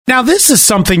Now, this is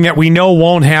something that we know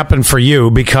won't happen for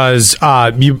you because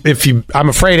I'm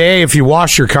afraid, A, if you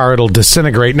wash your car, it'll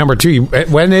disintegrate. Number two,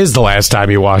 when is the last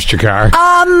time you washed your car?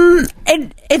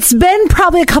 It's been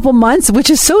probably a couple months, which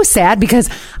is so sad because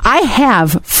I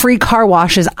have free car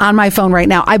washes on my phone right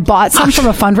now. I bought some from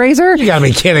a fundraiser. You gotta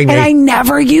be kidding me. And I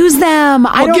never use them.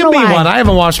 I don't know give me why. one. I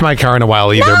haven't washed my car in a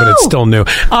while either, but it's still new.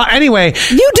 Anyway.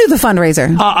 You do the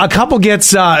fundraiser. A couple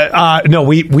gets, no,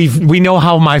 we know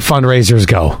how my fundraisers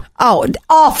go. Oh,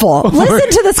 awful. Listen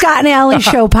to the Scott and Allie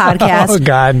Show podcast. Oh,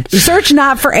 God. Search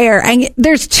Not for Air. And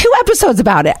there's 2 episodes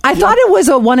about it. I thought it was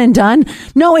a one and done.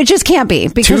 No, it just can't be.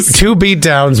 Because two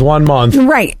beatdowns, 1 month.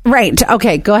 Right.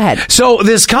 Okay, go ahead. So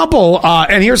this couple,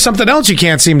 and here's something else you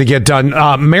can't seem to get done,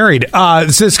 married.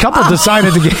 This couple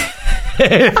decided to get...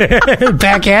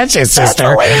 Back at you,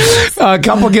 sister. A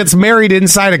couple gets married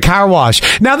inside a car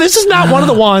wash. Now, this is not one of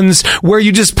the ones where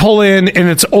you just pull in and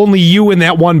it's only you in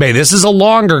that one bay. This is a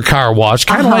longer car wash,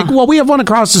 kind of like, well, we have one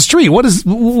across the street. What's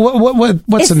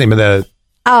the name of the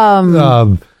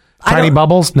Tiny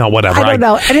Bubbles? No, whatever. I don't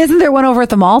know. And isn't there one over at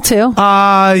the mall too?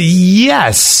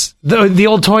 Yes, the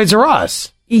old Toys R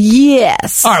Us.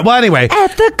 Yes. All right. Well, anyway.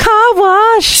 At the car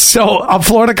wash. So a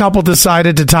Florida couple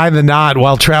decided to tie the knot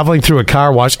while traveling through a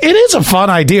car wash. It is a fun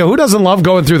idea. Who doesn't love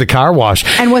going through the car wash?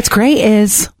 And what's great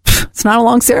is it's not a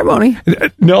long ceremony.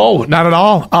 No, not at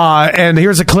all. And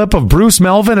here's a clip of Bruce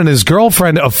Melvin and his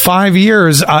girlfriend of 5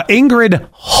 years, Ingrid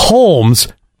Holmes.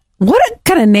 What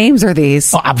kind of names are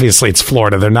these? Well, obviously, it's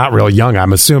Florida. They're not real young,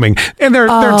 I'm assuming. And they're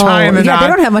tying the knot. They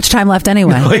don't have much time left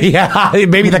anyway. Yeah,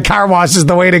 maybe the car wash is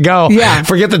the way to go. Yeah.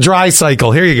 Forget the dry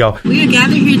cycle. Here you go. We are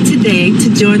gathered here today to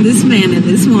join this man and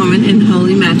this woman in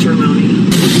holy matrimony.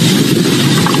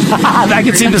 I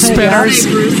can see the spinners. Say,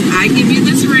 Bruce, I give you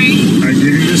this ring. I give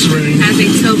you this ring. As a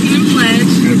token and pledge.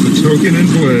 As a token and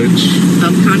pledge.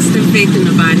 Of constant faith and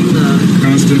abiding love.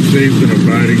 Constant faith and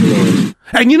abiding love.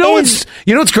 And you know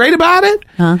what's great about it?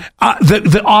 Huh?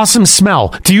 The awesome smell.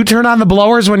 Do you turn on the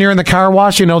blowers when you're in the car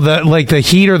wash? You know, the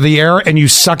heat or the air, and you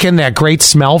suck in that great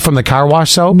smell from the car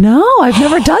wash soap? No, I've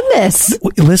never done this.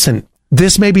 Listen,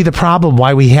 this may be the problem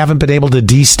why we haven't been able to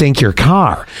de-stink your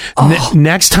car.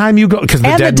 Next time you go, because the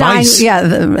dead mice.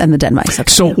 And the dead mice.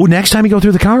 Okay. So next time you go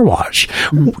through the car wash,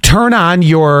 turn on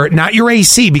not your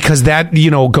AC, because that,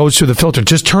 goes through the filter.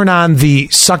 Just turn on the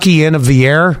sucky in of the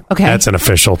air. Okay. That's an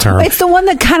official term. It's the one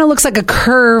that kind of looks like a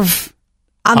curve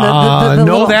on the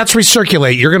no, that's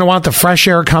recirculate. You're going to want the fresh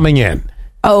air coming in.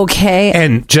 Okay.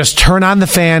 And just turn on the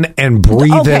fan and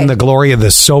breathe in the glory of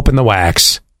the soap and the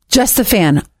wax. Just the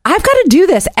fan. I've got to do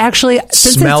this, actually.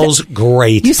 Smells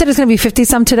great. You said it's going to be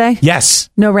 50-some today? Yes.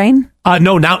 No rain?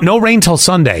 No rain till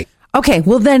Sunday. Okay,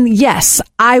 well then, yes,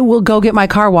 I will go get my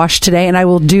car washed today, and I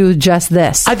will do just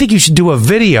this. I think you should do a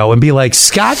video and be like,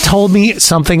 Scott told me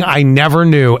something I never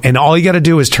knew, and all you got to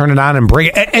do is turn it on and bring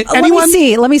it. Anyone?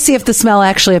 Let me see if the smell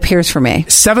actually appears for me.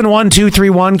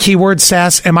 71231, keyword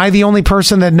sass. Am I the only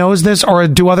person that knows this, or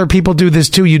do other people do this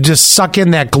too? You just suck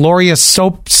in that glorious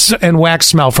soap and wax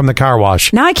smell from the car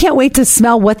wash. Now I can't wait to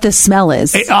smell what this smell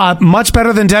is. Much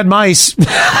better than dead mice.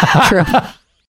 True.